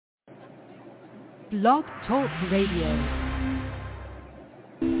Blog Talk Radio.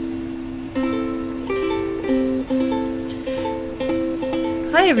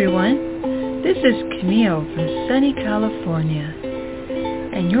 Hi everyone, this is Camille from sunny California,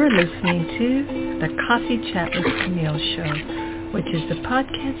 and you're listening to the Coffee Chat with Camille show, which is the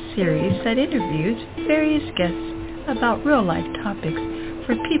podcast series that interviews various guests about real-life topics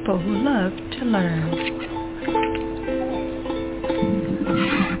for people who love to learn.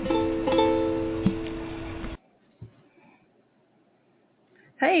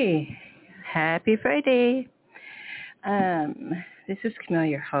 Hey, happy Friday. This is Camille,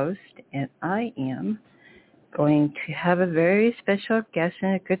 your host, and I am going to have a very special guest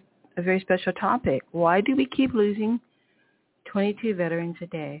and a very special topic. Why do we keep losing 22 veterans a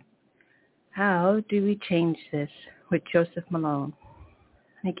day? How do we change this with Joseph Malone?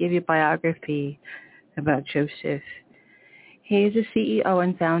 I gave you a biography about Joseph. He is the CEO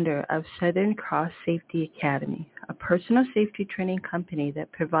and founder of Southern Cross Safety Academy, a personal safety training company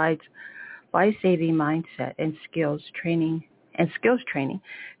that provides life-saving mindset and skills training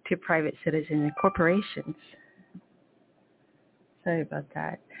to private citizens and corporations. Sorry about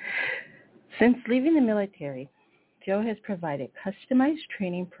that. Since leaving the military, Joe has provided customized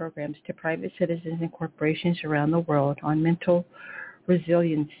training programs to private citizens and corporations around the world on mental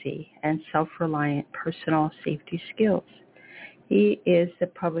resiliency and self-reliant personal safety skills. He is the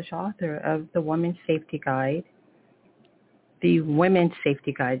published author of the Women's Safety Guide, and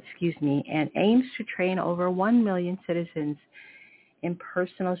aims to train over 1 million citizens in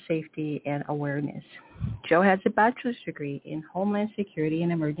personal safety and awareness. Joe has a bachelor's degree in Homeland Security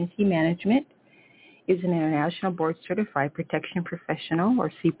and Emergency Management, is an International Board Certified Protection Professional,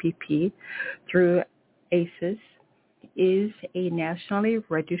 or CPP, through ACES, is a nationally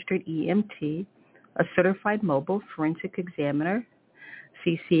registered EMT, a certified mobile forensic examiner,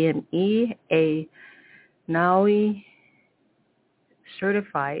 CCME, a NAUI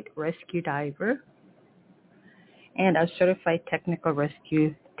certified rescue diver, and a certified technical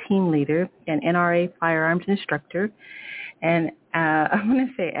rescue team leader, an NRA firearms instructor, and I'm going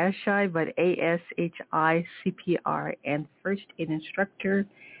to say ASHI, but ASHI CPR, and first aid instructor,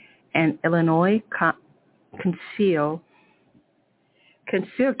 and Illinois conceal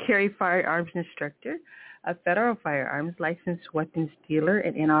carry firearms instructor, a federal firearms licensed weapons dealer,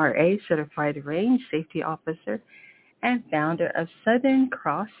 an NRA certified range safety officer, and founder of Southern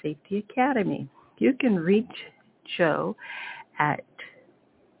Cross Safety Academy. You can reach Joe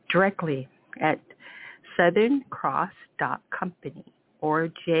directly at southerncross.company or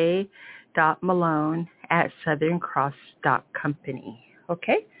j.malone@southerncross.company.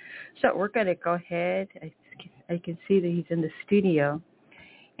 Okay? So we're going to go ahead. I can see that he's in the studio.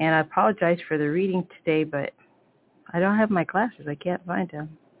 And I apologize for the reading today, but I don't have my glasses. I can't find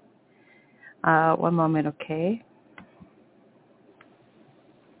them. One moment, okay?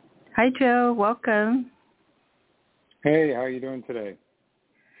 Hi, Joe. Welcome. Hey, how are you doing today?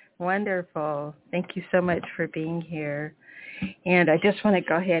 Wonderful. Thank you so much for being here. And I just want to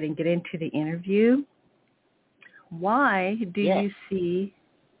go ahead and get into the interview. Why do you see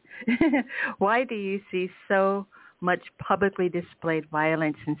so much publicly displayed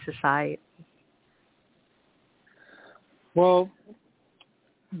violence in society? Well,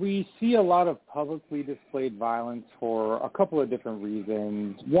 we see a lot of publicly displayed violence for a couple of different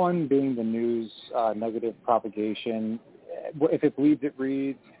reasons. One being the news negative propagation. If it bleeds, it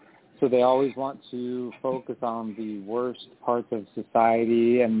reads. So they always want to focus on the worst parts of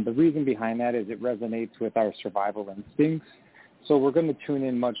society. And the reason behind that is it resonates with our survival instincts. So we're going to tune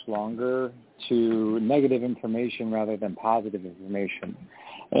in much longer to negative information rather than positive information.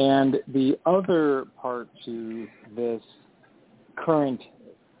 And the other part to this current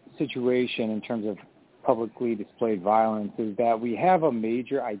situation in terms of publicly displayed violence is that we have a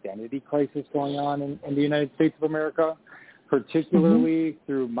major identity crisis going on in the United States of America, particularly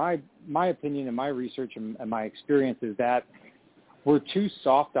through my opinion and my research and my experience is that we're too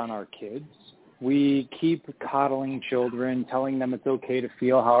soft on our kids. We keep coddling children, telling them it's okay to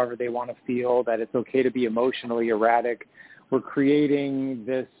feel however they want to feel, that it's okay to be emotionally erratic. We're creating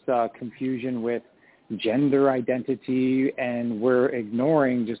this confusion with gender identity, and we're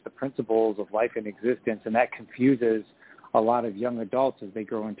ignoring just the principles of life and existence, and that confuses a lot of young adults as they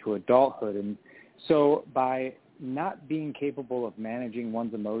grow into adulthood. And so by not being capable of managing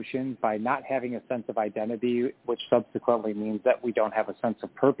one's emotions, by not having a sense of identity, which subsequently means that we don't have a sense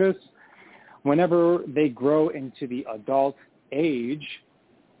of purpose, whenever they grow into the adult age,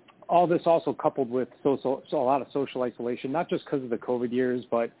 all this also coupled with a lot of social isolation, not just because of the COVID years,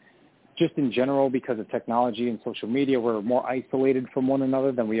 but just in general, because of technology and social media, we're more isolated from one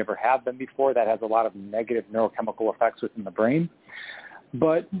another than we ever have been before. That has a lot of negative neurochemical effects within the brain.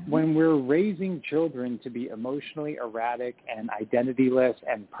 But when we're raising children to be emotionally erratic and identityless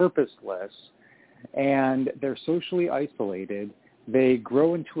and purposeless, and they're socially isolated, they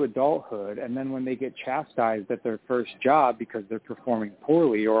grow into adulthood, and then when they get chastised at their first job because they're performing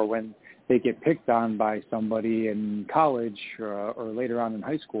poorly, or when they get picked on by somebody in college or later on in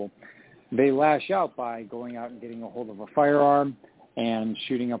high school, they lash out by going out and getting a hold of a firearm and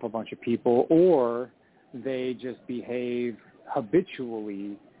shooting up a bunch of people, or they just behave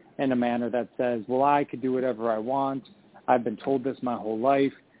habitually in a manner that says, well, I could do whatever I want. I've been told this my whole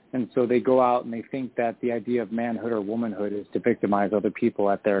life. And so they go out and they think that the idea of manhood or womanhood is to victimize other people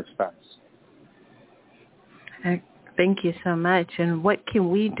at their expense. Thank you so much. And what can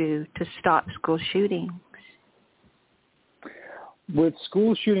we do to stop school shootings? With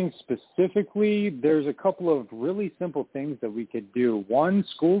school shootings specifically, there's a couple of really simple things that we could do. One,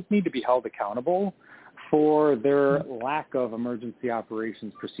 schools need to be held accountable for their lack of emergency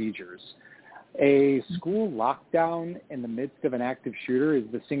operations procedures. A school lockdown in the midst of an active shooter is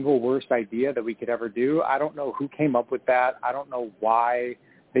the single worst idea that we could ever do. I don't know who came up with that. I don't know why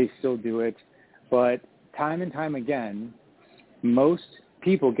they still do it. But time and time again, most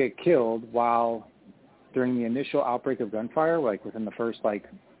people get killed during the initial outbreak of gunfire, like within the first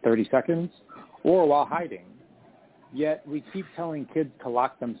 30 seconds, or while hiding. Yet we keep telling kids to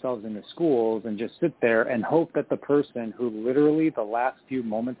lock themselves into schools and just sit there and hope that the person who literally the last few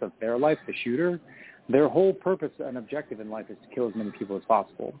moments of their life, the shooter, their whole purpose and objective in life is to kill as many people as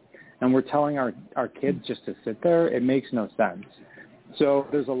possible. And we're telling our kids just to sit there. It makes no sense. So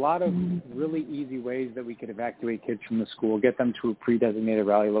there's a lot of really easy ways that we could evacuate kids from the school, get them to a pre-designated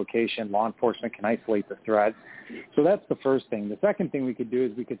rally location. Law enforcement can isolate the threat. So that's the first thing. The second thing we could do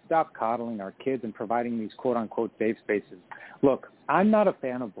is we could stop coddling our kids and providing these quote-unquote safe spaces. Look, I'm not a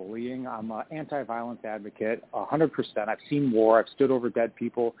fan of bullying. I'm an anti-violence advocate, 100%. I've seen war. I've stood over dead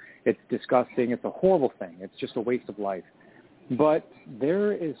people. It's disgusting. It's a horrible thing. It's just a waste of life. But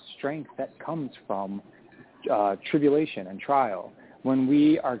there is strength that comes from tribulation and trial. When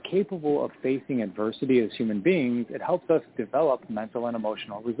we are capable of facing adversity as human beings, it helps us develop mental and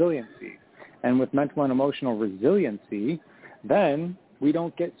emotional resiliency. And with mental and emotional resiliency, then we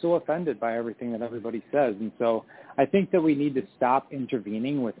don't get so offended by everything that everybody says. And so I think that we need to stop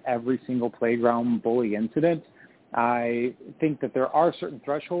intervening with every single playground bully incident. I think that there are certain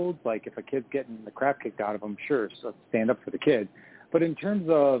thresholds, like if a kid's getting the crap kicked out of them, sure, so let's stand up for the kid. But in terms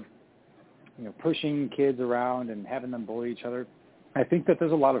of pushing kids around and having them bully each other, I think that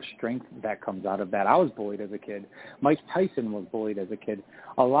there's a lot of strength that comes out of that. I was bullied as a kid. Mike Tyson was bullied as a kid.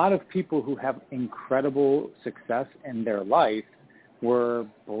 A lot of people who have incredible success in their life were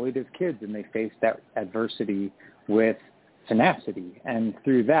bullied as kids, and they faced that adversity with tenacity. And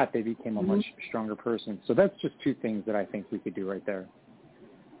through that, they became a much stronger person. So that's just two things that I think we could do right there.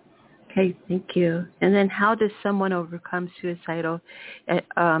 Okay, thank you. And then how does someone overcome suicidal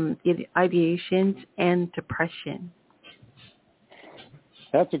ideations and depression?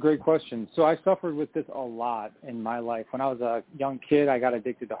 That's a great question. So I suffered with this a lot in my life. When I was a young kid, I got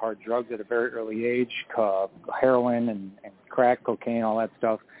addicted to hard drugs at a very early age, heroin and crack, cocaine, all that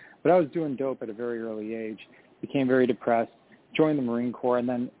stuff. But I was doing dope at a very early age, became very depressed, joined the Marine Corps. And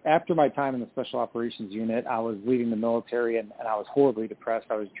then after my time in the Special Operations Unit, I was leaving the military, and I was horribly depressed.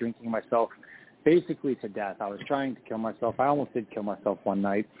 I was drinking myself basically to death. I was trying to kill myself. I almost did kill myself one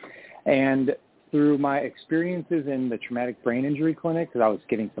night. And through my experiences in the traumatic brain injury clinic, because I was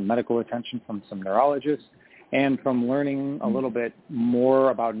getting some medical attention from some neurologists, and from learning a little bit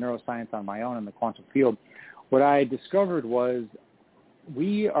more about neuroscience on my own in the quantum field, what I discovered was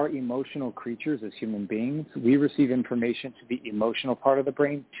we are emotional creatures as human beings. We receive information to the emotional part of the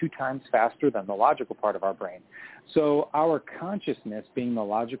brain 2 times faster than the logical part of our brain. So our consciousness, being the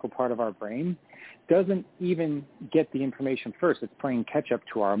logical part of our brain, doesn't even get the information first. It's playing catch up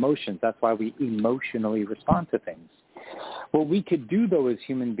to our emotions. That's why we emotionally respond to things. What we could do, though, as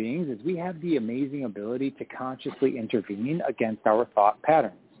human beings is we have the amazing ability to consciously intervene against our thought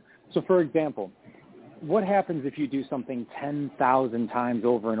patterns. So, for example, what happens if you do something 10,000 times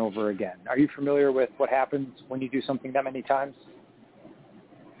over and over again? Are you familiar with what happens when you do something that many times?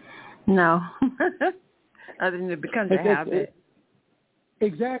 No. Other than it becomes a habit.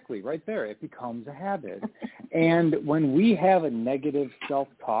 Exactly, right there. It becomes a habit. And when we have a negative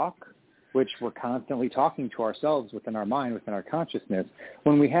self-talk, which we're constantly talking to ourselves within our mind, within our consciousness,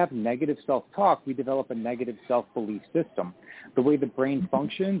 when we have negative self-talk, we develop a negative self-belief system. The way the brain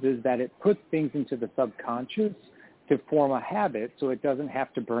functions is that it puts things into the subconscious to form a habit so it doesn't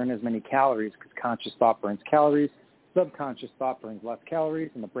have to burn as many calories, because conscious thought burns calories, subconscious thought burns less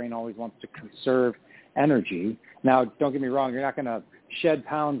calories, and the brain always wants to conserve energy. Now, don't get me wrong, you're not going to shed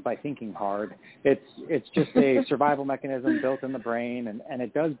pounds by thinking hard. It's just a survival mechanism built in the brain, and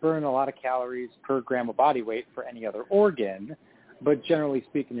it does burn a lot of calories per gram of body weight for any other organ, but generally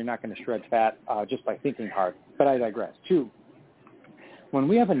speaking, you're not going to shred fat just by thinking hard. But I digress. 2, when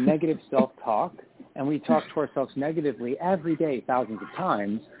we have a negative self-talk and we talk to ourselves negatively every day, thousands of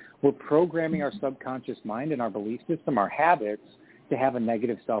times, we're programming our subconscious mind and our belief system, our habits, to have a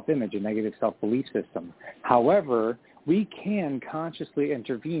negative self-image, a negative self-belief system. However, we can consciously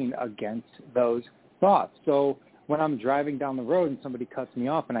intervene against those thoughts. So when I'm driving down the road and somebody cuts me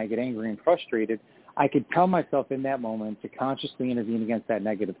off and I get angry and frustrated, I could tell myself in that moment to consciously intervene against that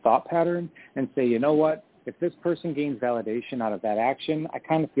negative thought pattern and say, you know what, if this person gains validation out of that action, I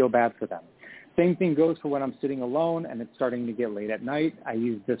kind of feel bad for them. Same thing goes for when I'm sitting alone and it's starting to get late at night. I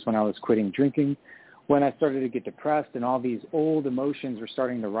used this when I was quitting drinking. When I started to get depressed and all these old emotions were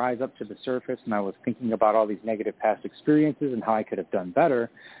starting to rise up to the surface and I was thinking about all these negative past experiences and how I could have done better,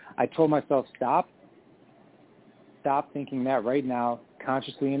 I told myself, stop thinking that right now,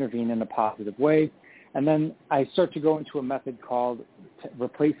 consciously intervene in a positive way. And then I start to go into a method called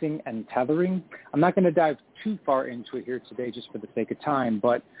replacing and tethering. I'm not going to dive too far into it here today just for the sake of time,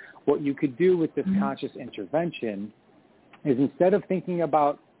 but what you could do with this conscious intervention is, instead of thinking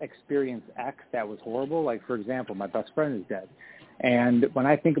about experience X that was horrible, like, for example, my best friend is dead, and when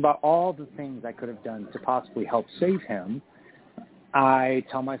I think about all the things I could have done to possibly help save him, I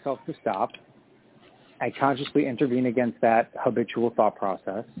tell myself to stop. I consciously intervene against that habitual thought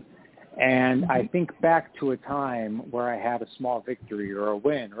process. And I think back to a time where I had a small victory or a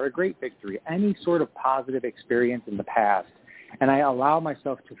win or a great victory, any sort of positive experience in the past, and I allow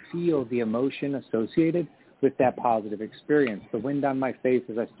myself to feel the emotion associated with that positive experience. The wind on my face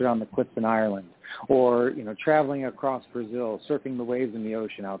as I stood on the cliffs in Ireland, or, traveling across Brazil, surfing the waves in the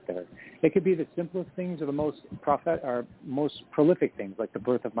ocean out there. It could be the simplest things or the most prolific things, like the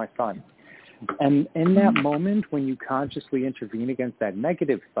birth of my son. And in that moment, when you consciously intervene against that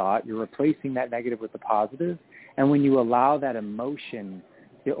negative thought, you're replacing that negative with the positive. And when you allow that emotion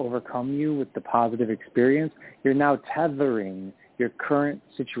to overcome you with the positive experience, you're now tethering your current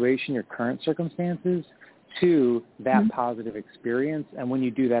situation, your current circumstances to that positive experience. And when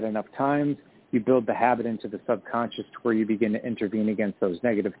you do that enough times, you build the habit into the subconscious to where you begin to intervene against those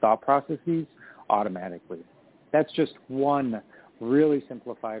negative thought processes automatically. That's just one really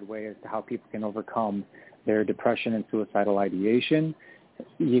simplified way as to how people can overcome their depression and suicidal ideation.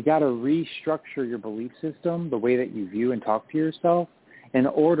 You got to restructure your belief system, the way that you view and talk to yourself, in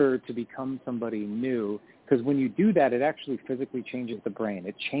order to become somebody new. Because when you do that, it actually physically changes the brain.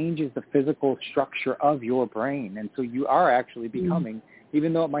 It changes the physical structure of your brain. And so you are actually becoming,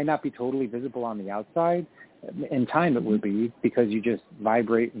 even though it might not be totally visible on the outside, in time it will be, because you just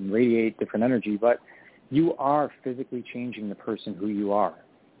vibrate and radiate different energy, but you are physically changing the person who you are.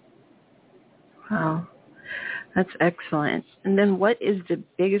 Wow. That's excellent. And then what is the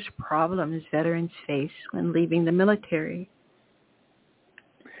biggest problems veterans face when leaving the military?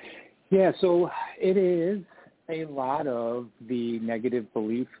 Yeah, so it is a lot of the negative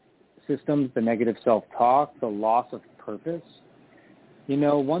belief systems, the negative self-talk, the loss of purpose.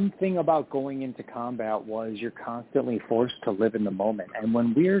 One thing about going into combat was you're constantly forced to live in the moment. And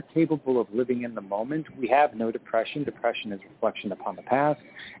when we're capable of living in the moment, we have no depression. Depression is reflection upon the past.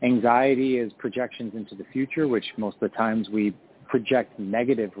 Anxiety is projections into the future, which most of the times we project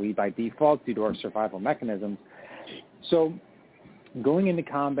negatively by default due to our survival mechanisms. So going into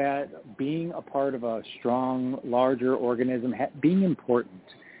combat, being a part of a strong, larger organism, being important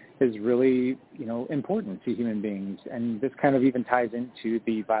is really, important to human beings. And this kind of even ties into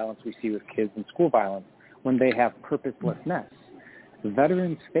the violence we see with kids and school violence when they have purposelessness.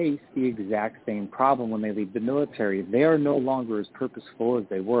 Veterans face the exact same problem when they leave the military. They are no longer as purposeful as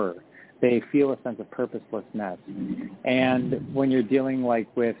they were. They feel a sense of purposelessness. And when you're dealing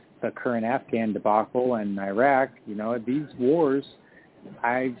with the current Afghan debacle and Iraq, these wars,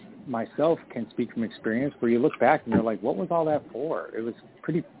 I myself can speak from experience where you look back and you're like, what was all that for? It was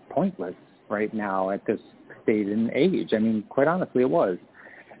pretty pointless right now at this stage and age. I mean, quite honestly, it was.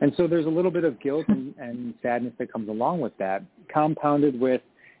 And so there's a little bit of guilt and sadness that comes along with that, compounded with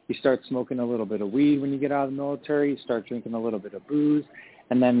you start smoking a little bit of weed when you get out of the military, you start drinking a little bit of booze,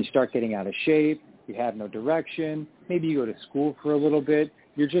 and then you start getting out of shape, you have no direction, maybe you go to school for a little bit,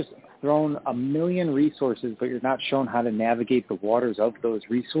 you're just thrown a million resources, but you're not shown how to navigate the waters of those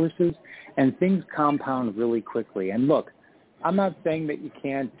resources, and things compound really quickly. And look, I'm not saying that you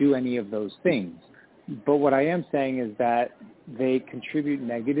can't do any of those things, But what I am saying is that they contribute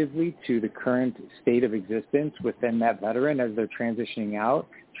negatively to the current state of existence within that veteran as they're transitioning out.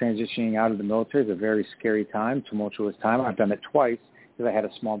 Transitioning out of the military is a very scary time, tumultuous time. I've done it twice because I had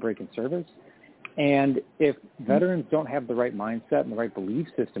a small break in service. And if veterans don't have the right mindset and the right belief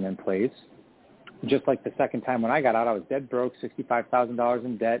system in place, just like the second time when I got out, I was dead broke, $65,000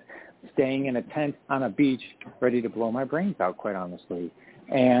 in debt, staying in a tent on a beach, ready to blow my brains out, quite honestly.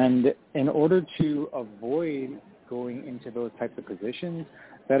 And in order to avoid going into those types of positions,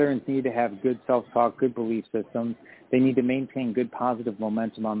 veterans need to have good self-talk, good belief systems. They need to maintain good positive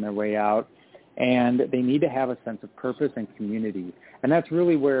momentum on their way out. And they need to have a sense of purpose and community. And that's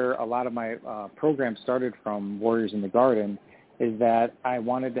really where a lot of my program started from, Warriors in the Garden, is that I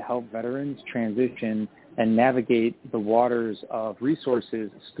wanted to help veterans transition and navigate the waters of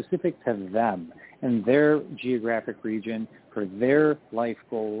resources specific to them and their geographic region for their life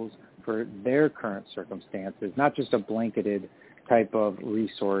goals, for their current circumstances, not just a blanketed type of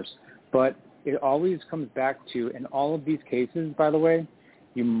resource. But it always comes back to, in all of these cases, by the way,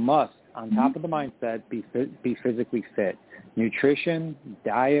 you must, on top of the mindset, be physically fit. Nutrition,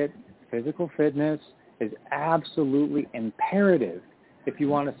 diet, physical fitness is absolutely imperative if you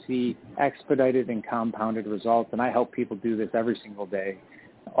want to see expedited and compounded results. And I help people do this every single day,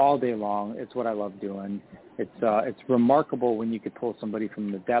 all day long. It's what I love doing. It's remarkable when you could pull somebody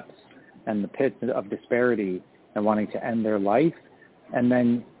from the depths and the pits of disparity and wanting to end their life, and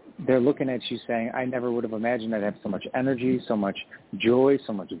then they're looking at you saying, I never would have imagined I'd have so much energy, so much joy,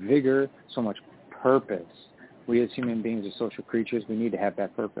 so much vigor, so much purpose. We as human beings are social creatures. We need to have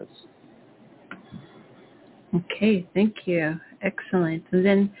that purpose. Okay, thank you. Excellent. And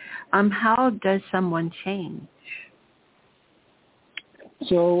then how does someone change?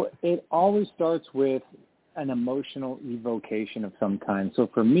 So it always starts with an emotional evocation of some kind. So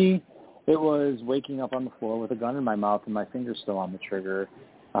for me, it was waking up on the floor with a gun in my mouth and my fingers still on the trigger.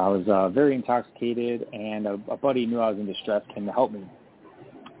 I was very intoxicated, and a buddy knew I was in distress, came to help me.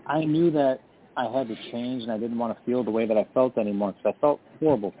 I knew that I had to change, and I didn't want to feel the way that I felt anymore because I felt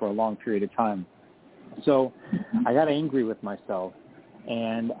horrible for a long period of time. So I got angry with myself,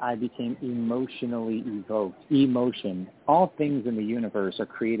 and I became emotionally evoked. Emotion, all things in the universe are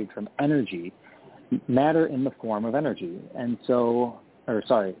created from energy, matter in the form of energy.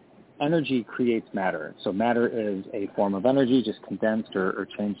 Energy creates matter. So matter is a form of energy, just condensed or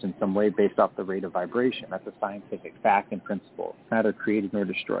changed in some way based off the rate of vibration. That's a scientific fact and principle. Matter created nor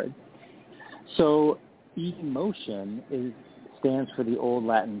destroyed. So emotion stands for the old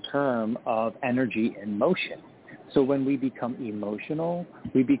Latin term of energy in motion. So when we become emotional,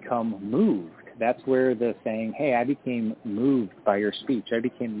 we become moved. That's where the saying, hey, I became moved by your speech. I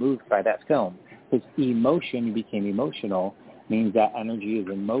became moved by that film. Because emotion, you became emotional, means that energy is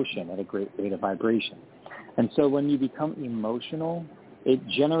in motion at a great rate of vibration. And so when you become emotional, it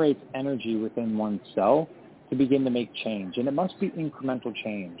generates energy within oneself to begin to make change. And it must be incremental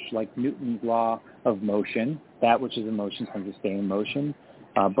change, like Newton's law of motion. That which is in motion tends to stay in motion.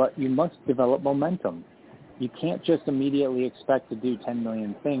 But you must develop momentum. You can't just immediately expect to do 10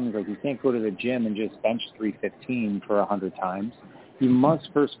 million things. Like you can't go to the gym and just bench 315 for 100 times. You must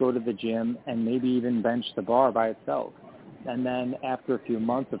first go to the gym and maybe even bench the bar by itself. And then after a few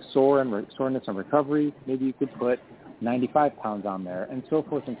months of soreness and recovery, maybe you could put 95 pounds on there, and so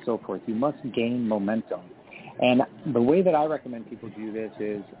forth and so forth. You must gain momentum. And the way that I recommend people do this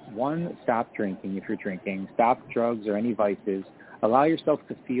is, one, stop drinking if you're drinking. Stop drugs or any vices. Allow yourself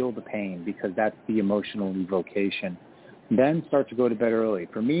to feel the pain, because that's the emotional evocation. Then start to go to bed early.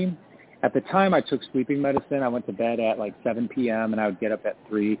 For me, at the time I took sleeping medicine. I went to bed at like 7 p.m. and I would get up at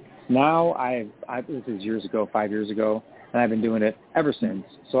 3. Now this is years ago, 5 years ago, and I've been doing it ever since.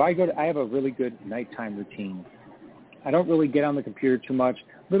 So I have a really good nighttime routine. I don't really get on the computer too much.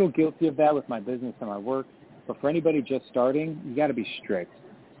 A little guilty of that with my business and my work. But for anybody just starting, you got to be strict.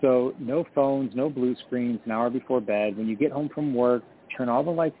 So no phones, no blue screens an hour before bed. When you get home from work, turn all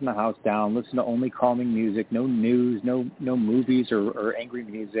the lights in the house down. Listen to only calming music. No news, no movies or angry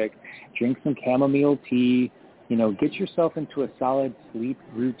music. Drink some chamomile tea. Get yourself into a solid sleep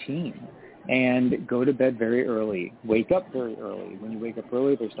routine. And go to bed very early. Wake up very early. When you wake up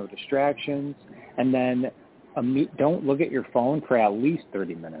early, there's no distractions. And then don't look at your phone for at least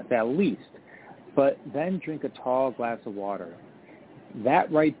 30 minutes, at least. But then drink a tall glass of water.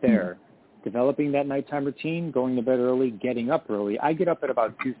 That right there, developing that nighttime routine, going to bed early, getting up early. I get up at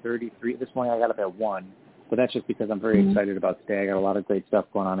about 2:30, 3. This morning I got up at 1. But that's just because I'm very excited about today. I got a lot of great stuff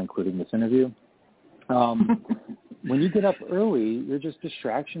going on, including this interview. When you get up early, you're just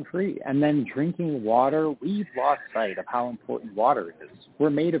distraction-free. And then drinking water, we've lost sight of how important water is. We're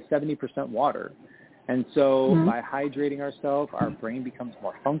made of 70% water. And so by hydrating ourselves, our brain becomes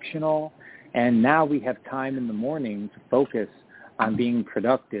more functional. And now we have time in the morning to focus on being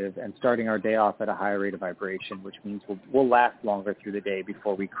productive and starting our day off at a higher rate of vibration, which means we'll last longer through the day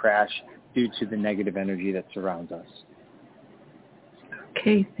before we crash due to the negative energy that surrounds us.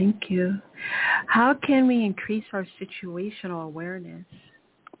 Okay, thank you. How can we increase our situational awareness?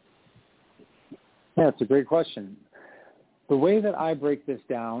 Yeah, it's a great question. The way that I break this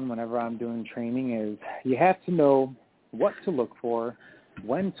down whenever I'm doing training is you have to know what to look for,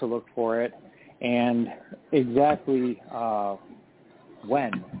 when to look for it, and exactly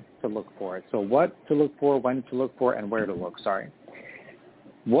when to look for it. So what to look for, when to look for, and where to look,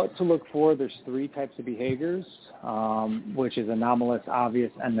 What to look for, there's 3 types of behaviors, which is anomalous,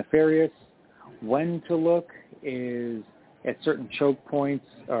 obvious, and nefarious. When to look is at certain choke points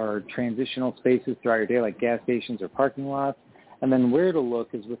or transitional spaces throughout your day, like gas stations or parking lots. And then where to look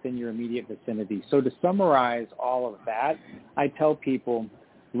is within your immediate vicinity. So to summarize all of that, I tell people,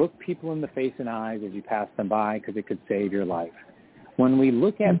 look people in the face and eyes as you pass them by because it could save your life. When we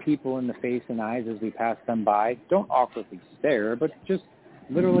look at people in the face and eyes as we pass them by, don't awkwardly stare, but just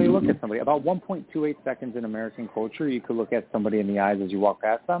literally look at somebody. About 1.28 seconds in American culture, you could look at somebody in the eyes as you walk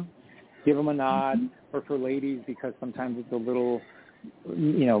past them. Give them a nod, or for ladies, because sometimes it's a little,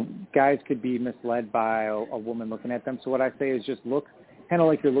 guys could be misled by a woman looking at them. So what I say is just look, kind of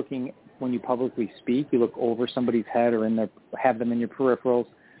like you're looking when you publicly speak. You look over somebody's head or have them in your peripherals.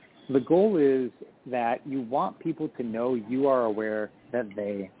 The goal is that you want people to know you are aware that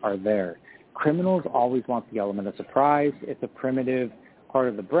they are there. Criminals always want the element of surprise. It's a primitive part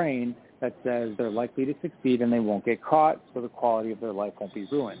of the brain that says they're likely to succeed and they won't get caught, so the quality of their life won't be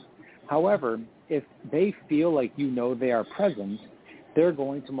ruined. However, if they feel like you know they are present, they're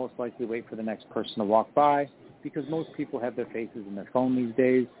going to most likely wait for the next person to walk by, because most people have their faces in their phone these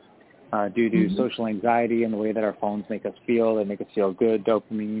days due to social anxiety and the way that our phones make us feel. They make us feel good,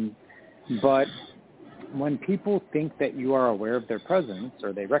 dopamine. But when people think that you are aware of their presence,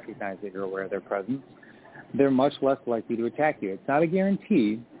 or they recognize that you're aware of their presence, they're much less likely to attack you. It's not a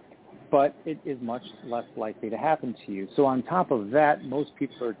guarantee, but it is much less likely to happen to you. So on top of that, most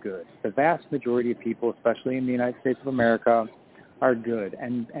people are good. The vast majority of people, especially in the United States of America, are good.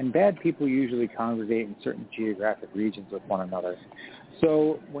 And bad people usually congregate in certain geographic regions with one another.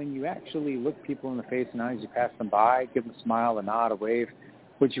 So when you actually look people in the face and eyes, you pass them by, give them a smile, a nod, a wave,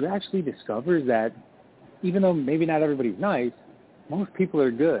 what you actually discover is that even though maybe not everybody's nice, most people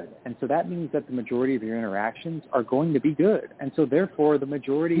are good. And so that means that the majority of your interactions are going to be good. And so therefore, the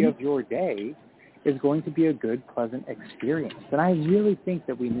majority of your day is going to be a good, pleasant experience. And I really think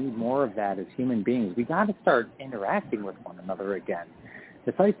that we need more of that as human beings. We got to start interacting with one another again.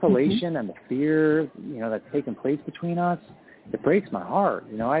 This isolation and the fear, that's taken place between us, it breaks my heart.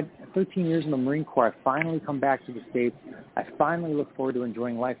 I had 13 years in the Marine Corps. I finally come back to the States. I finally look forward to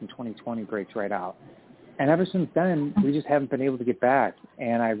enjoying life, and 2020 breaks right out. And ever since then, we just haven't been able to get back.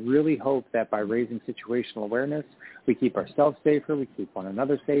 And I really hope that by raising situational awareness, we keep ourselves safer, we keep one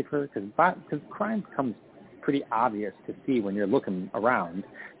another safer, because crime becomes pretty obvious to see when you're looking around,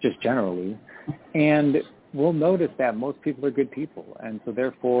 just generally. And we'll notice that most people are good people. And so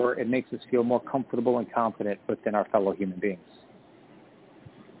therefore, it makes us feel more comfortable and confident within our fellow human beings.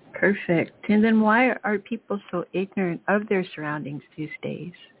 Perfect. And then why are people so ignorant of their surroundings these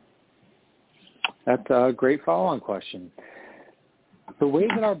days? That's a great follow-on question. The way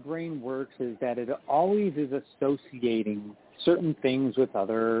that our brain works is that it always is associating certain things with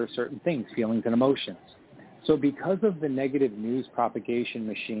other certain things, feelings and emotions. So because of the negative news propagation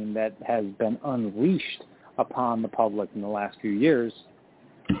machine that has been unleashed upon the public in the last few years,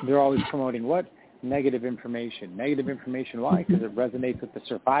 they're always promoting what? Negative information. Negative information, why? Because it resonates with the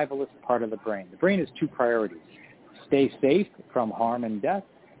survivalist part of the brain. The brain has 2 priorities: stay safe from harm and death,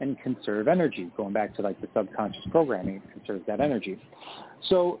 and conserve energy. Going back to the subconscious programming, it conserves that energy.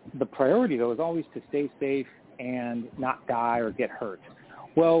 So the priority, though, is always to stay safe and not die or get hurt.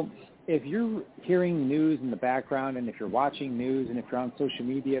 Well, if you're hearing news in the background, and if you're watching news, and if you're on social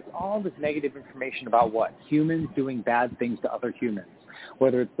media, it's all this negative information about what? Humans doing bad things to other humans,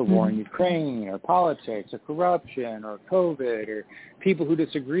 whether it's the war in Ukraine or politics or corruption or COVID or people who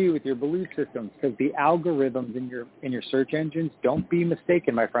disagree with your belief systems, because the algorithms in your search engines, don't be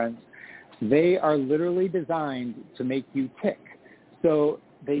mistaken, my friends, they are literally designed to make you tick. So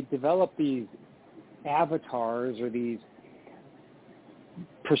they develop these avatars or these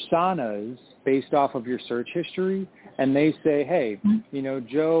personas based off of your search history, and they say, hey,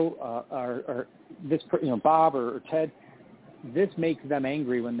 Joe or this, Bob or Ted, this makes them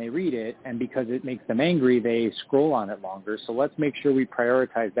angry when they read it, and because it makes them angry, they scroll on it longer. So let's make sure we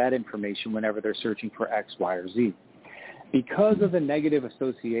prioritize that information whenever they're searching for X, Y, or Z. Because of the negative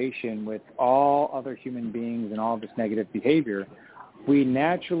association with all other human beings and all this negative behavior, we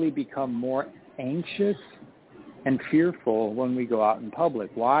naturally become more anxious and fearful when we go out in public.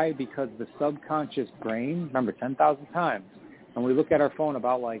 Why? Because the subconscious brain, remember, 10,000 times, and we look at our phone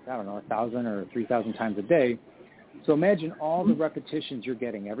about 1,000 or 3,000 times a day. So imagine all the repetitions you're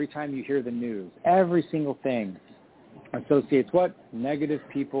getting every time you hear the news. Every single thing associates what? Negative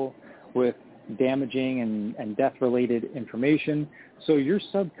people with damaging and death-related information. So your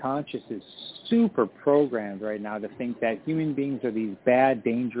subconscious is super programmed right now to think that human beings are these bad,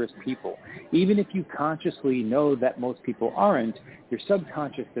 dangerous people. Even if you consciously know that most people aren't, your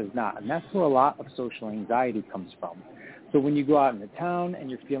subconscious does not. And that's where a lot of social anxiety comes from. So when you go out into town and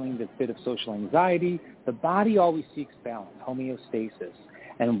you're feeling this bit of social anxiety, the body always seeks balance, homeostasis.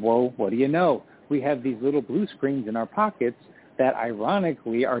 And whoa, what do you know? We have these little blue screens in our pockets that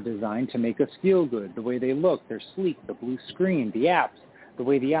ironically are designed to make us feel good. The way they look, they're sleek, the blue screen, the apps, the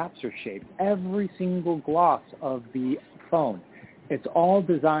way the apps are shaped, every single gloss of the phone. It's all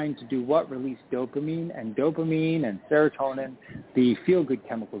designed to do what? Release dopamine and serotonin, the feel-good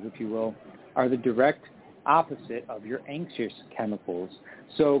chemicals, if you will, are the direct opposite of your anxious chemicals.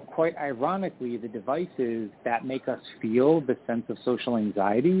 So quite ironically, the devices that make us feel the sense of social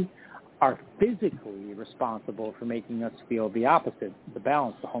anxiety are physically responsible for making us feel the opposite, the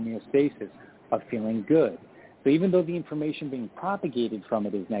balance, the homeostasis of feeling good. So even though the information being propagated from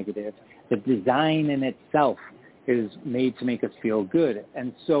it is negative, the design in itself is made to make us feel good.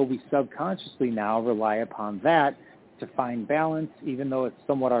 And so we subconsciously now rely upon that to find balance. Even though it's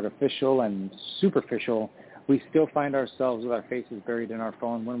somewhat artificial and superficial, we still find ourselves with our faces buried in our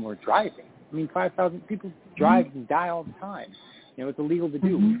phone when we're driving. I mean, 5,000 people drive and die all the time. You know, it's illegal to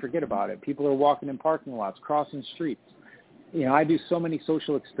do. We forget about it. People are walking in parking lots, crossing streets. You know, I do so many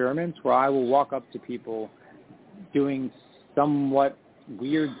social experiments where I will walk up to people doing somewhat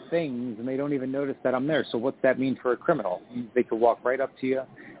weird things, and they don't even notice that I'm there. So what's that mean for a criminal? It means they could walk right up to you,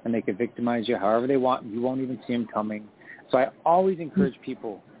 and they could victimize you however they want. You won't even see them coming. So I always encourage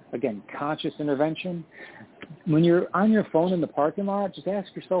people, again, conscious intervention. When you're on your phone in the parking lot, just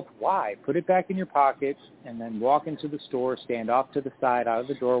ask yourself why. Put it back in your pocket and then walk into the store, stand off to the side out of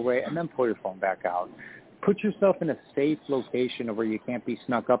the doorway, and then pull your phone back out. Put yourself in a safe location where you can't be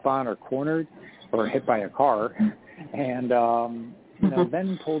snuck up on or cornered or hit by a car, and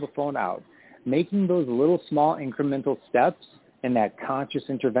then pull the phone out. Making those little small incremental steps in that conscious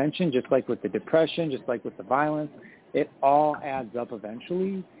intervention, just like with the depression, just like with the violence, it all adds up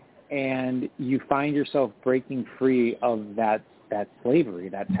eventually. And you find yourself breaking free of that slavery,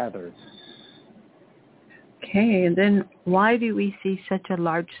 that tether. Okay, and then why do we see such a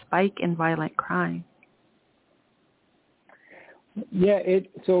large spike in violent crime? Yeah,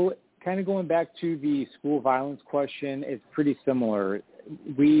 so kind of going back to the school violence question, it's pretty similar.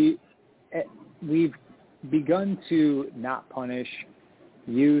 We've begun to not punish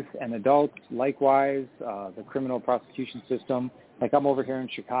youth and adults. Likewise, the criminal prosecution system. Like I'm over here in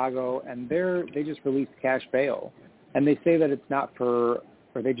Chicago, and they just released cash bail. And they say that it's not or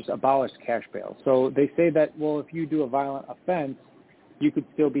they just abolished cash bail. So they say that, well, if you do a violent offense, you could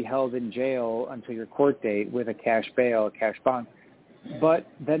still be held in jail until your court date with a cash bail, a cash bond. But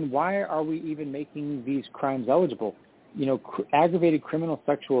then why are we even making these crimes eligible? You know, aggravated criminal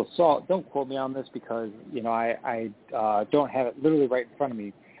sexual assault, don't quote me on this because, you know, I don't have it literally right in front of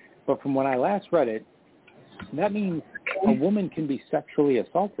me. But from when I last read it, that means a woman can be sexually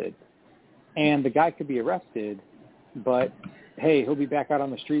assaulted and the guy could be arrested, but, hey, he'll be back out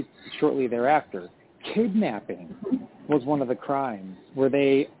on the streets shortly thereafter. Kidnapping was one of the crimes where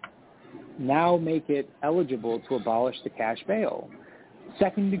they now make it eligible to abolish the cash bail.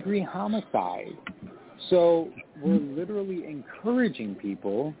 Second-degree homicide. So we're literally encouraging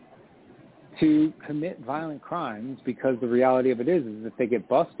people to commit violent crimes because the reality of it is if they get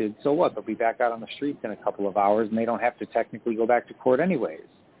busted, so what? They'll be back out on the streets in a couple of hours, and they don't have to technically go back to court anyways.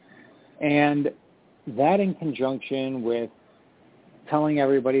 And that in conjunction with telling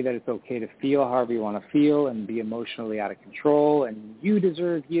everybody that it's okay to feel however you want to feel and be emotionally out of control, and you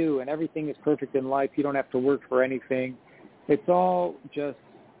deserve you, and everything is perfect in life, you don't have to work for anything. It's all just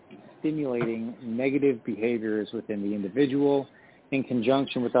stimulating negative behaviors within the individual in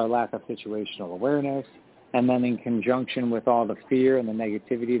conjunction with our lack of situational awareness, and then in conjunction with all the fear and the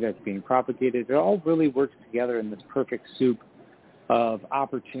negativity that's being propagated. It all really works together in this perfect soup of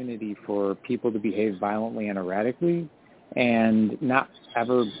opportunity for people to behave violently and erratically. and not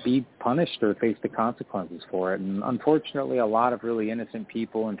ever be punished or face the consequences for it. And unfortunately, a lot of really innocent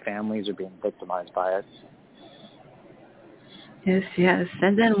people and families are being victimized by it. Yes, yes.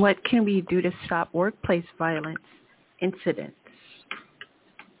 And then what can we do to stop workplace violence incidents?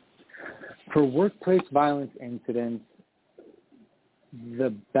 For workplace violence incidents,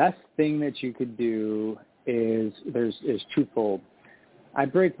 the best thing that you could do is twofold. I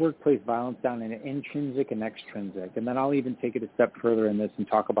break workplace violence down into intrinsic and extrinsic, and then I'll even take it a step further in this and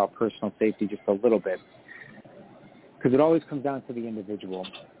talk about personal safety just a little bit, because it always comes down to the individual.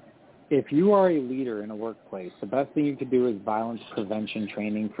 If you are a leader in a workplace, the best thing you could do is violence prevention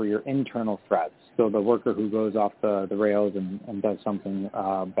training for your internal threats. So the worker who goes off the rails and does something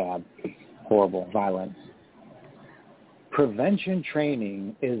bad, horrible, violent. Prevention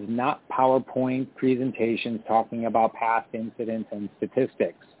training is not PowerPoint presentations talking about past incidents and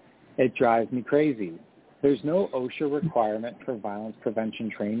statistics. It drives me crazy. There's no OSHA requirement for violence prevention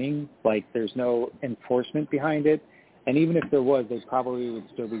training. Like, there's no enforcement behind it. And even if there was, they probably would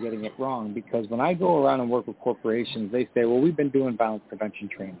still be getting it wrong, because when I go around and work with corporations, they say, well, we've been doing violence prevention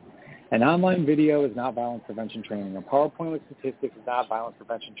training. An online video is not violence prevention training. A PowerPoint with statistics is not violence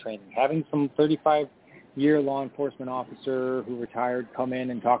prevention training. Having some 35-year law enforcement officer who retired come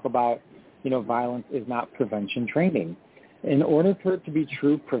in and talk about, violence is not prevention training. In order for it to be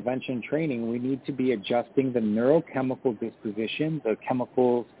true prevention training, we need to be adjusting the neurochemical disposition, the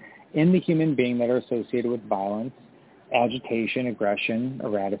chemicals in the human being that are associated with violence, agitation, aggression,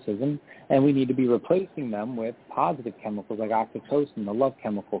 erraticism, and we need to be replacing them with positive chemicals like oxytocin, the love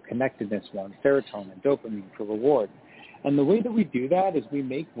chemical, connectedness one, serotonin, dopamine for reward. And the way that we do that is we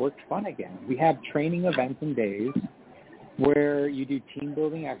make work fun again. We have training events and days where you do team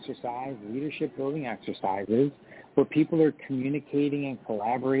building exercise, leadership building exercises, where people are communicating and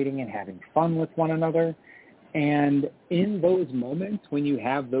collaborating and having fun with one another. And in those moments when you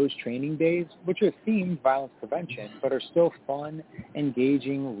have those training days, which are themed violence prevention, but are still fun,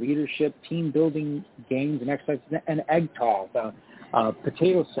 engaging, leadership, team building games and exercises, and egg toss,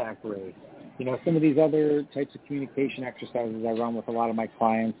 potato sack race, some of these other types of communication exercises I run with a lot of my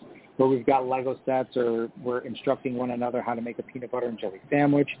clients, where we've got Lego sets or we're instructing one another how to make a peanut butter and jelly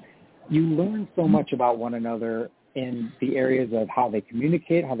sandwich. You learn so much about one another in the areas of how they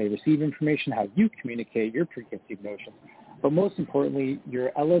communicate, how they receive information, how you communicate your preconceived notions. But most importantly,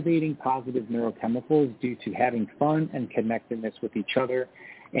 you're elevating positive neurochemicals due to having fun and connectedness with each other.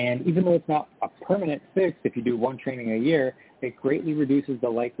 And even though it's not a permanent fix, if you do one training a year, it greatly reduces the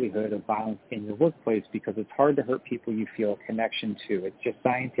likelihood of violence in your workplace, because it's hard to hurt people you feel a connection to. It's just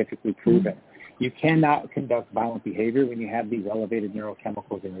scientifically proven. You cannot conduct violent behavior when you have these elevated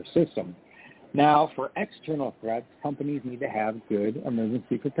neurochemicals in your system. Now, for external threats, companies need to have good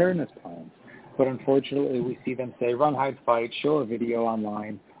emergency preparedness plans. But unfortunately, we see them say, run, hide, fight, show a video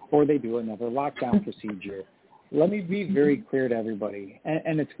online, or they do another lockdown procedure. Let me be very clear to everybody.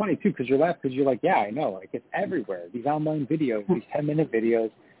 And it's funny, too, because you're laughing because you're like, yeah, I know. Like, it's everywhere. These online videos, these 10-minute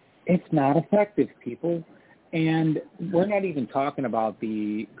videos, it's not effective, people. And we're not even talking about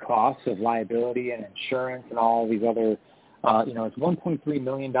the costs of liability and insurance and all these other it's $1.3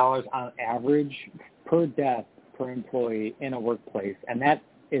 million on average per death per employee in a workplace, and that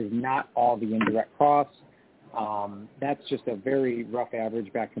is not all the indirect costs. That's just a very rough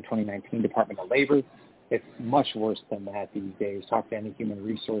average back in 2019, Department of Labor. It's much worse than that these days. Talk to any human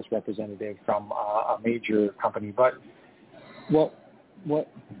resource representative from a major company. But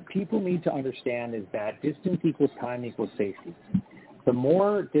what people need to understand is that distance equals time equals safety. The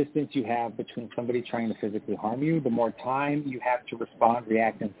more distance you have between somebody trying to physically harm you, the more time you have to respond,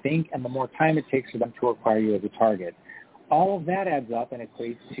 react, and think, and the more time it takes for them to acquire you as a target. All of that adds up and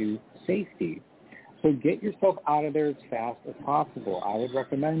equates to safety. So get yourself out of there as fast as possible. I would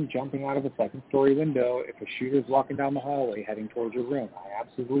recommend jumping out of a second-story window if a shooter's walking down the hallway heading towards your room. I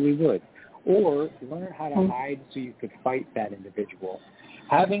absolutely would. Or learn how to hide so you could fight that individual.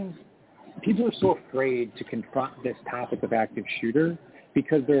 People are so afraid to confront this topic of active shooter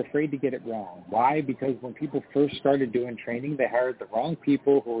because they're afraid to get it wrong. Why? Because when people first started doing training, they hired the wrong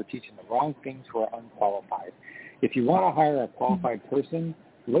people who were teaching the wrong things, who are unqualified. If you want to hire a qualified person,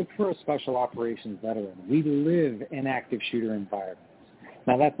 look for a special operations veteran. We live in active shooter environments.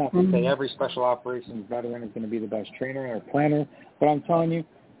 Now, that's not to say every special operations veteran is going to be the best trainer or planner, but I'm telling you,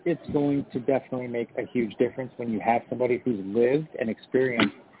 it's going to definitely make a huge difference when you have somebody who's lived and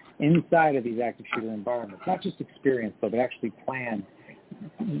experienced inside of these active shooter environments. Not just experience, but actually planned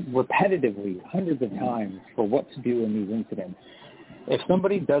repetitively hundreds of times for what to do in these incidents. If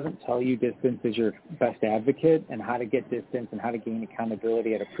somebody doesn't tell you distance is your best advocate and how to get distance and how to gain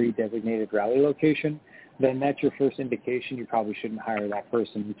accountability at a pre-designated rally location, then that's your first indication you probably shouldn't hire that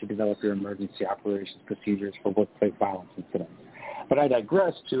person. You should develop your emergency operations procedures for workplace violence incidents. But I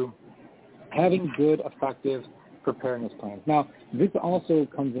digress to having good, effective preparedness plans. Now, this also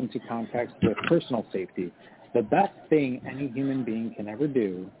comes into context with personal safety. The best thing any human being can ever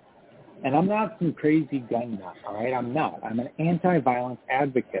do, and I'm not some crazy gun nut, all right? I'm not. I'm an anti-violence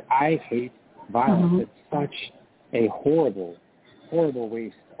advocate. I hate violence. It's such a horrible, horrible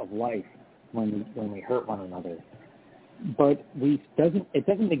waste of life when we hurt one another. But it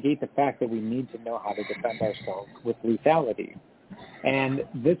doesn't negate the fact that we need to know how to defend ourselves with lethality. And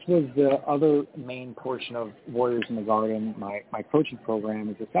this was the other main portion of Warriors in the Garden, my coaching program,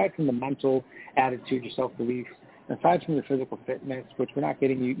 is aside from the mental attitude, your self-belief, aside from your physical fitness, which we're not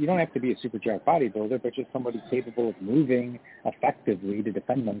getting you don't have to be a super jacked bodybuilder, but just somebody capable of moving effectively to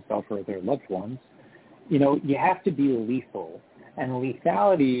defend themselves or their loved ones. You have to be lethal. And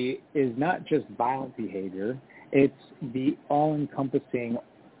lethality is not just violent behavior. It's the all-encompassing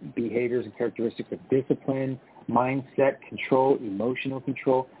behaviors and characteristics of discipline, mindset, control, emotional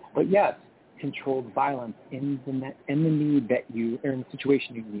control. But yes, controlled violence in the need that you, or in the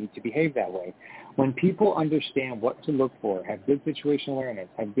situation you need to behave that way. When people understand what to look for, have good situational awareness,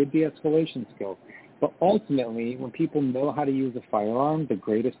 have good de-escalation skills, but ultimately, when people know how to use a firearm, the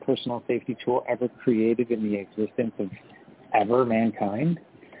greatest personal safety tool ever created in the existence of ever mankind,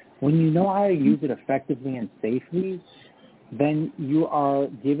 when you know how to use it effectively and safely, then you are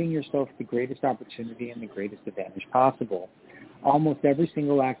giving yourself the greatest opportunity and the greatest advantage possible. Almost every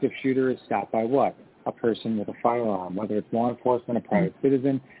single active shooter is stopped by what? A person with a firearm, whether it's law enforcement, a private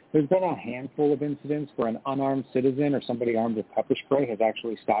citizen. There's been a handful of incidents where an unarmed citizen or somebody armed with pepper spray has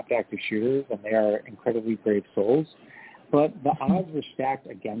actually stopped active shooters, and they are incredibly brave souls. But the odds were stacked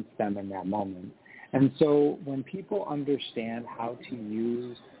against them in that moment. And so when people understand how to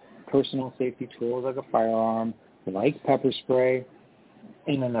use personal safety tools like a firearm, like pepper spray,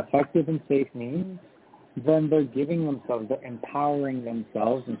 in an effective and safe means, then they're giving themselves, they're empowering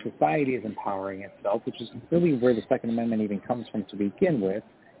themselves, and society is empowering itself, which is really where the Second Amendment even comes from to begin with.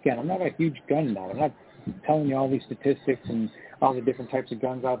 Again, I'm not a huge gun nut. I'm not telling you all these statistics and all the different types of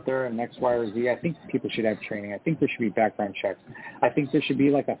guns out there and X, Y, or Z. I think people should have training. I think there should be background checks. I think there should be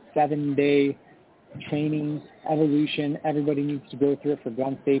like a 7-day training evolution. Everybody needs to go through it for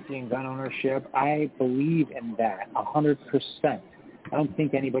gun safety and gun ownership. I believe in that 100%. I don't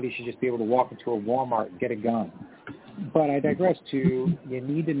think anybody should just be able to walk into a Walmart and get a gun. But I digress to, you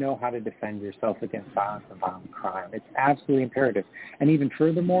need to know how to defend yourself against violence and violent crime. It's absolutely imperative. And even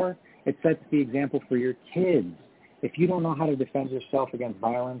furthermore, it sets the example for your kids. If you don't know how to defend yourself against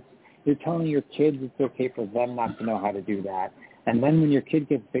violence, you're telling your kids it's okay for them not to know how to do that. And then when your kid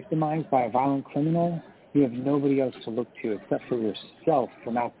gets victimized by a violent criminal, you have nobody else to look to except for yourself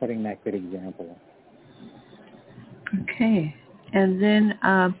for not setting that good example. Okay. And then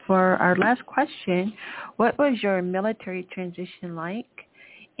for our last question, what was your military transition like,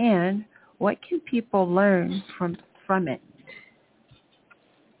 and what can people learn from it?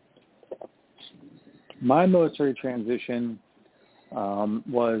 My military transition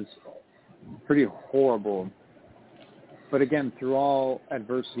was pretty horrible. But again, through all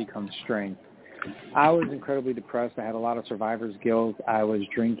adversity comes strength. I was incredibly depressed. I had a lot of survivor's guilt. I was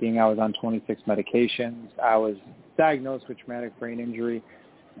drinking. I was on 26 medications. I was diagnosed with traumatic brain injury.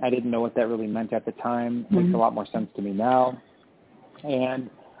 I didn't know what that really meant at the time. It makes a lot more sense to me now. And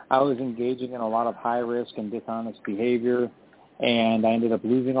I was engaging in a lot of high-risk and dishonest behavior, and I ended up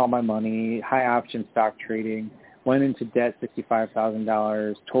losing all my money, high-option stock trading, went into debt,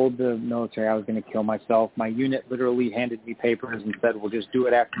 $65,000, told the military I was going to kill myself. My unit literally handed me papers and said, we'll just do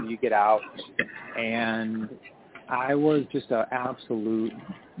it after you get out. And I was just an absolute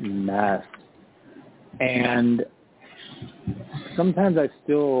mess. And sometimes I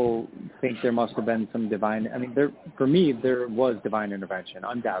still think there must have been some for me, there was divine intervention,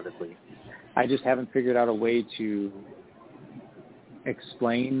 undoubtedly. I just haven't figured out a way to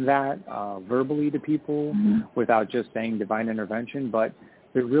explain that verbally to people without just saying divine intervention, but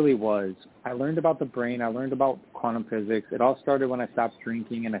there really was. I learned about the brain. I learned about quantum physics. It all started when I stopped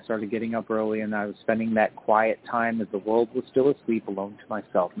drinking and I started getting up early, and I was spending that quiet time as the world was still asleep alone to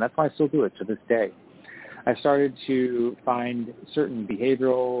myself, and that's why I still do it to this day. I started to find certain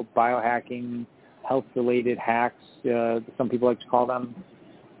behavioral, biohacking, health-related hacks, some people like to call them.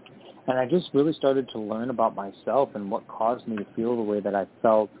 And I just really started to learn about myself and what caused me to feel the way that I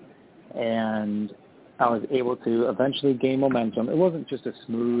felt. And I was able to eventually gain momentum. It wasn't just a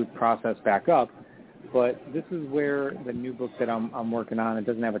smooth process back up, But this is where the new book that I'm working on, it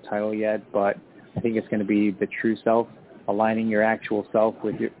doesn't have a title yet, but I think it's going to be The True Self, aligning your actual self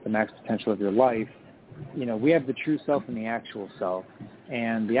with the max potential of your life. You know, we have the true self and the actual self.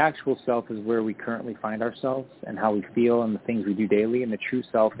 And the actual self is where we currently find ourselves and how we feel and the things we do daily. And the true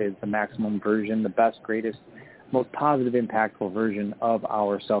self is the maximum version, the best, greatest, most positive, impactful version of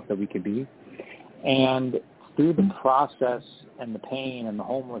ourself that we could be. And through the process and the pain and the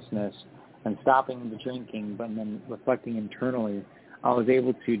homelessness and stopping the drinking, but then reflecting internally, I was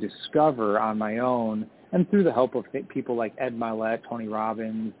able to discover on my own, and through the help of people like Ed Milet, Tony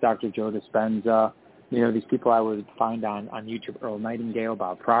Robbins, Dr. Joe Dispenza, you know, these people I would find on YouTube, Earl Nightingale,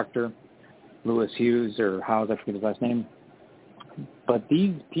 Bob Proctor, Lewis Hughes, or Howes, I forget his last name. But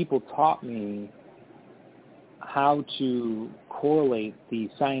these people taught me how to correlate the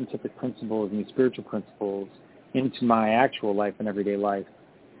scientific principles and the spiritual principles into my actual life and everyday life.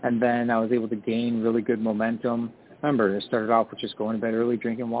 And then I was able to gain really good momentum. Remember, I started off with just going to bed early,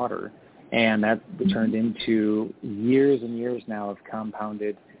 drinking water. And that turned into years and years now of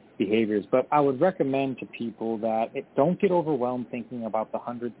compounded behaviors. But I would recommend to people that don't get overwhelmed thinking about the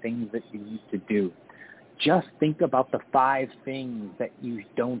 100 things that you need to do. Just think about the 5 things that you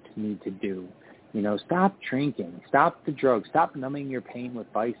don't need to do. You know, stop drinking, stop the drugs, stop numbing your pain with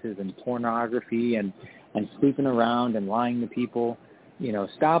vices and pornography and sleeping around and lying to people. You know,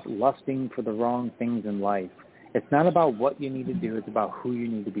 stop lusting for the wrong things in life. It's not about what you need to do. It's about who you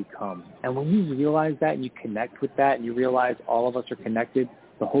need to become. And when you realize that and you connect with that and you realize all of us are connected,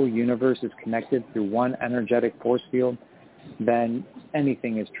 the whole universe is connected through one energetic force field, then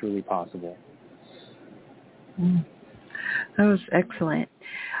anything is truly possible. That was excellent.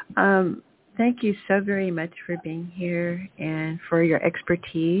 Thank you so very much for being here and for your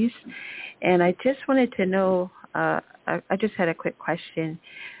expertise. And I just wanted to know, I just had a quick question.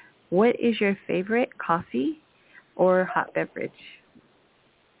 What is your favorite coffee or hot beverage?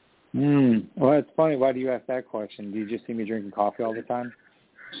 Well, it's funny. Why do you ask that question? Do you just see me drinking coffee all the time?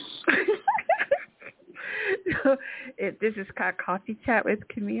 This is called Coffee Chat with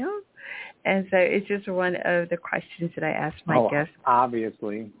Camille. And so it's just one of the questions that I ask my guests.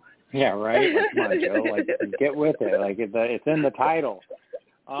 Obviously. Yeah, right? Like, come on, Joe. Like, get with it. Like, it's in the title.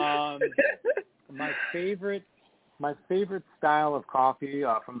 My favorite style of coffee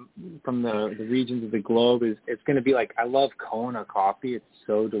from the regions of the globe is, it's going to be like, I love Kona coffee. It's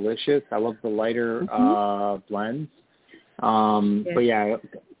so delicious. I love the lighter blends. Yes. But yeah,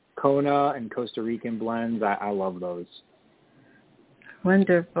 Kona and Costa Rican blends, I love those.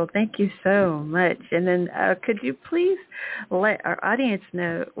 Wonderful. Thank you so much. And then could you please let our audience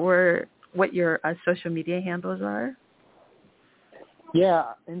know what your social media handles are?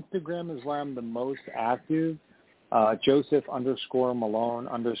 Yeah, Instagram is where I'm the most active.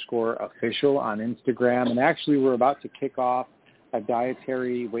 Joseph_Malone_official on Instagram. And actually, we're about to kick off a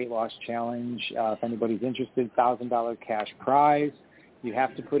dietary weight loss challenge. If anybody's interested, $1,000 cash prize. You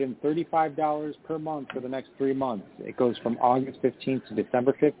have to put in $35 per month for the next 3 months. It goes from August 15th to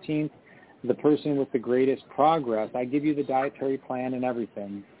December 15th. The person with the greatest progress, I give you the dietary plan and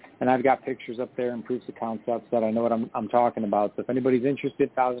everything. And I've got pictures up there and proofs of concepts that I know what I'm talking about. So if anybody's interested,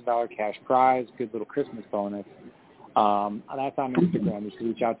 $1,000 cash prize, good little Christmas bonus. That's on Instagram. You can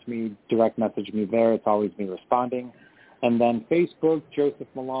reach out to me, direct message me there. It's always me responding. And then Facebook, Joseph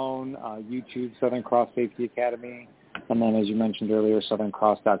Malone, YouTube, Southern Cross Safety Academy. And then, as you mentioned earlier,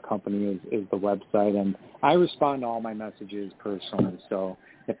 southerncross.company is the website. And I respond to all my messages personally. So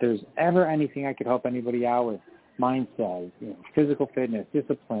if there's ever anything I could help anybody out with, mindset, physical fitness,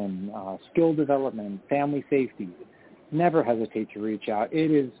 discipline, skill development, family safety, never hesitate to reach out.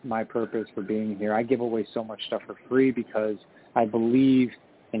 It is my purpose for being here. I give away so much stuff for free because I believe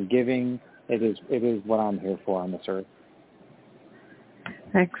in giving. It is what I'm here for on this earth.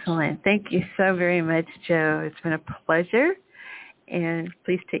 Excellent. Thank you so very much, Joe. It's been a pleasure. And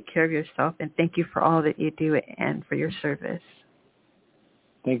please take care of yourself. And thank you for all that you do and for your service.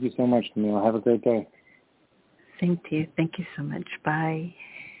 Thank you so much, Camille. Have a great day. Same to you. Thank you so much. Bye.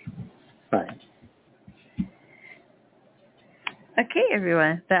 Bye. Okay,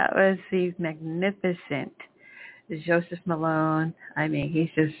 everyone. That was the magnificent Joseph Malone. I mean, he's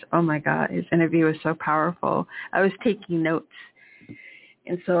just, oh my God, his interview was so powerful. I was taking notes.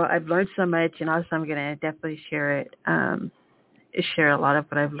 And so I've learned so much, and also I'm going to definitely share a lot of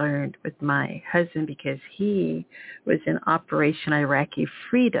what I've learned with my husband because he was in Operation Iraqi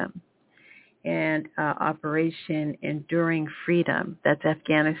Freedom and Operation Enduring Freedom. That's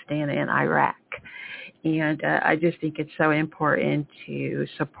Afghanistan and Iraq. And I just think it's so important to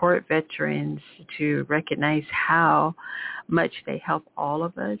support veterans, to recognize how much they help all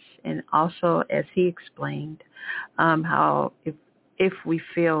of us. And also, as he explained, how if we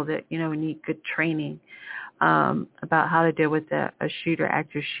feel that, we need good training about how to deal with a shooter,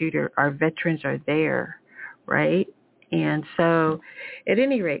 active shooter, our veterans are there, right? And so, at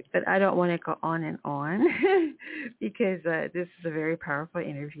any rate, but I don't want to go on and on because this is a very powerful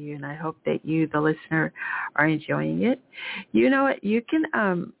interview, and I hope that you, the listener, are enjoying it. You know what? You can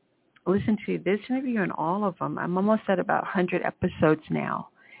listen to this interview and all of them. I'm almost at about 100 episodes now.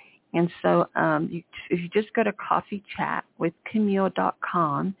 And so if you just go to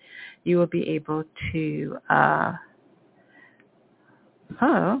coffeechatwithcamille.com, you will be able to,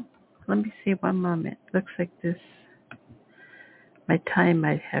 let me see one moment. Looks like my time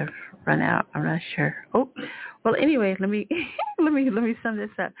might have run out. I'm not sure. Oh, well, anyway, let me sum this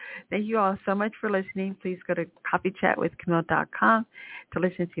up. Thank you all so much for listening. Please go to coffeechatwithcamille.com to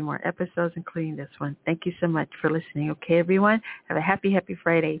listen to more episodes, including this one. Thank you so much for listening. Okay, everyone, have a happy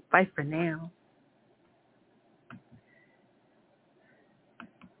Friday. Bye for now.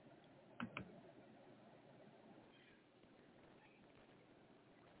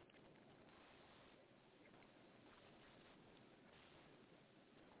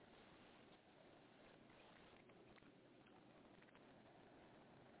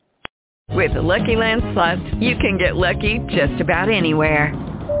 With the Lucky Land Slots, you can get lucky just about anywhere.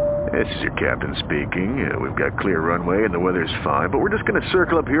 This is your captain speaking. We've got clear runway and the weather's fine, but we're just going to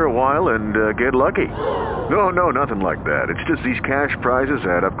circle up here a while and get lucky. No, nothing like that. It's just these cash prizes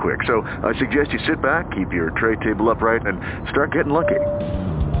add up quick. So I suggest you sit back, keep your tray table upright, and start getting lucky.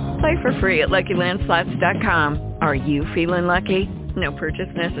 Play for free at LuckyLandSlots.com. Are you feeling lucky? No purchase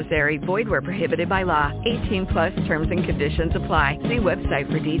necessary. Void where prohibited by law. 18+ terms and conditions apply. See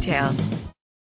website for details.